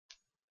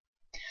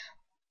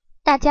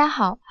大家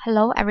好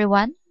 ，Hello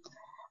everyone，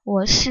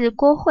 我是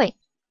郭慧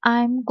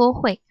 ，I'm 郭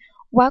慧。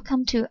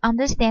Welcome to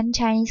Understand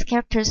Chinese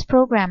Characters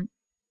program.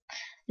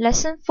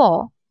 Lesson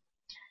 4.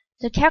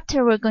 The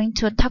character we're going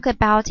to talk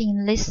about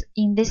in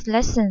this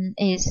lesson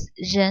is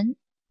人.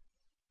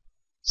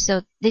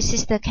 So this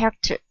is the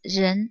character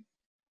人.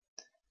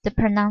 The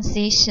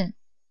pronunciation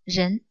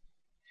人.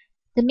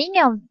 The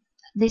meaning of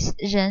this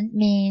人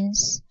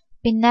means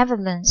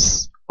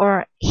benevolence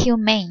or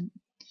humane.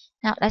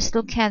 Now let's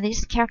look at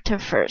this character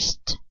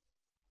first.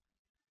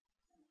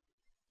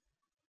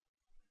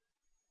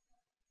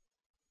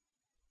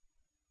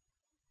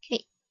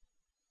 Okay.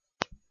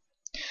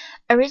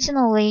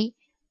 Originally,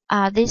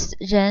 this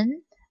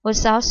人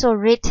was also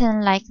written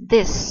like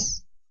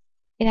this.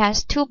 It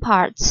has two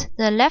parts,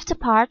 the left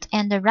part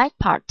and the right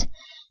part.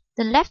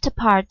 The left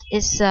part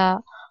is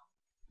a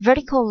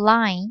vertical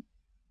line,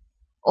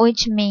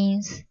 which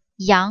means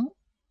yang.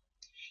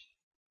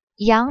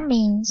 Yang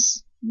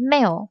means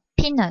male,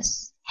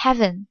 penis,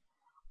 heaven,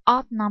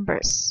 odd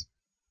numbers.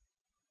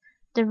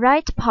 The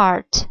right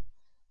part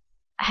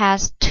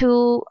has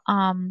two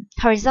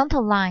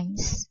horizontal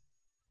lines,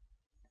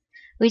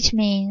 which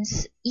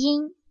means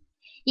yin.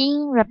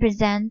 Yin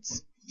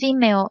represents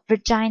female,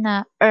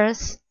 vagina,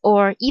 earth,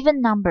 or even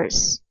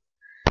numbers.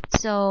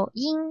 So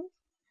yin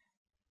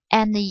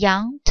and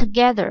yang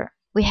together,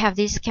 we have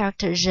this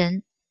character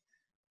人.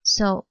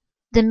 So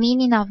the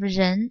meaning of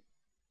人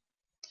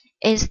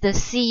is the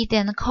seed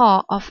and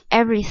core of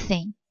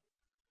everything.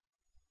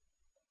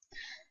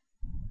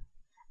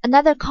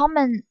 Another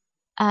common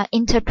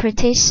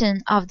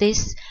interpretation of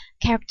this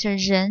character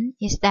人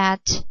is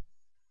that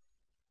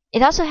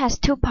it also has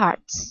two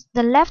parts.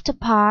 The left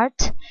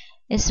part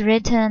is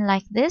written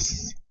like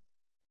this.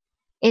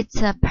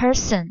 It's a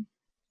person.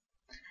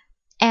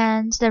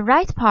 And the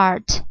right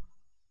part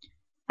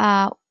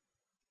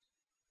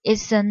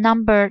is a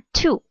number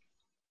 2.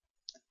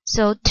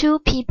 So two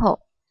people.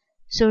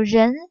 So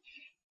人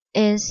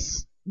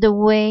is the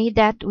way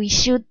that we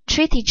should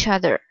treat each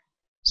other.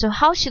 So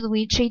how should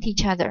we treat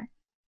each other?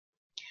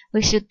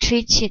 We should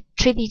treat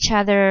each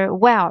other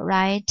well,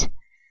 right?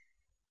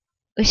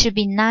 We should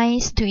be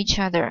nice to each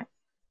other.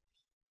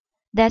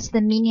 That's the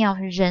meaning of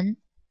人.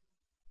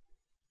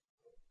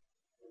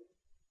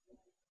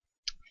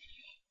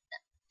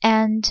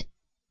 And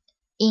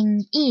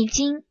in 易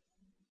经,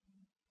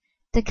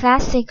 the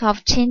classic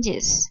of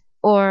changes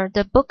or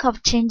the book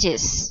of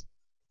changes,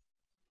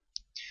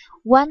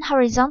 one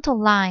horizontal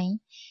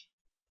line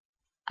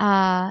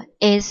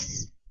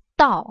is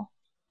道.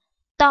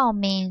 道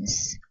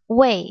means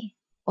way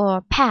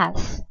or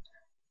path,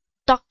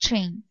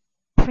 doctrine,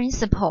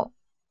 principle.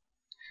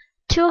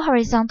 Two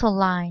horizontal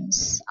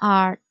lines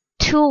are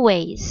two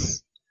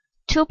ways,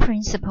 two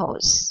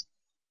principles,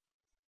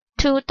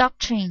 two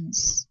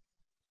doctrines.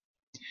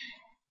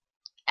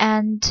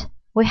 And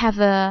we have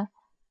a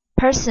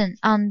person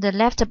on the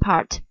left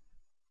part.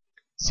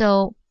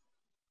 So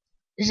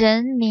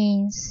人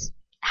means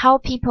how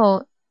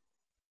people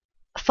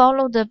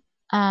follow the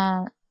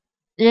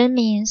人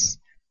means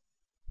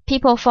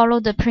people follow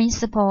the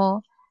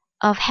principle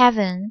of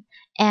heaven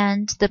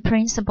and the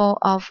principle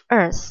of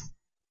earth.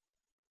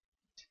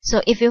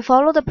 So if you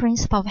follow the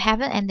principle of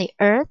heaven and the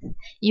earth,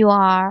 you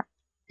are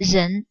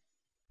人,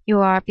 you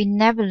are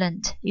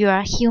benevolent, you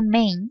are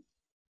humane.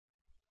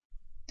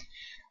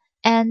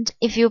 And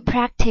if you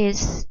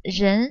practice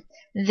人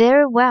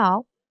very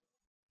well,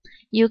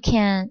 you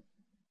can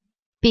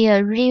be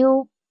a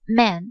real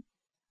man,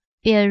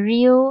 be a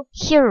real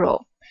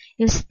hero.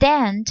 You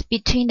stand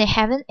between the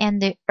heaven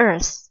and the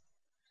earth.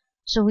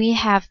 So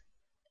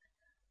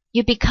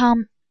you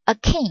become a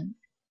king.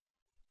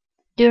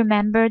 Do you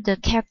remember the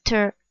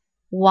character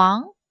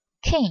王,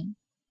 king?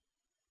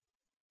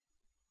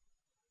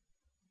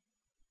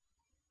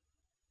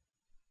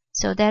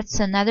 So that's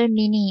another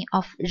meaning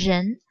of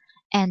人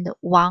and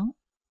王.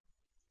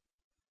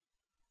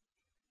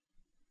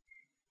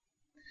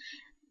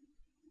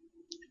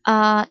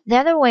 The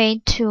other way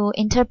to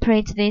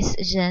interpret this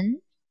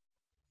人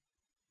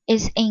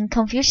is in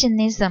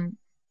Confucianism.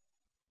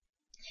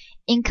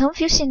 In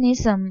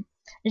Confucianism,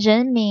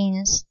 人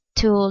means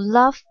to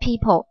love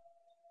people.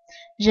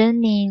 人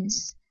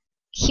means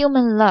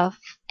human love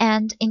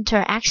and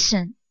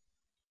interaction.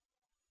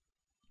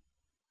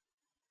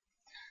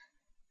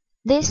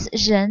 This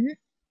人,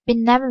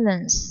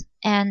 benevolence,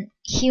 and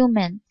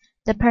human,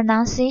 the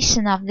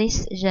pronunciation of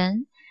this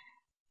人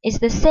is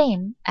the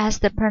same as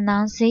the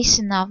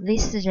pronunciation of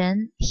this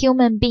人,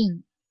 human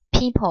being,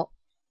 people.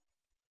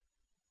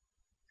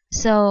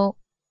 So,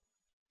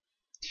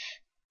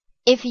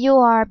 if you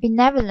are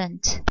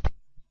benevolent,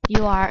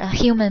 you are a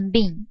human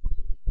being.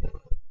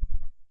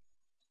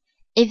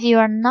 If you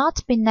are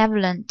not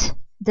benevolent,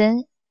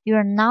 then you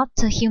are not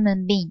a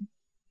human being.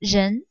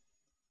 人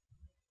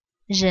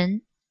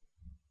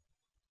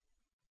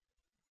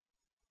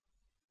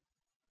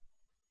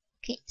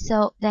Okay,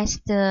 so that's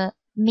the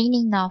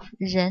meaning of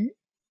人.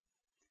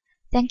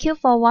 Thank you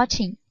for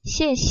watching.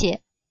 谢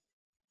谢.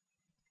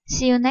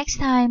 See you next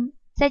time.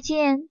 再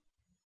见.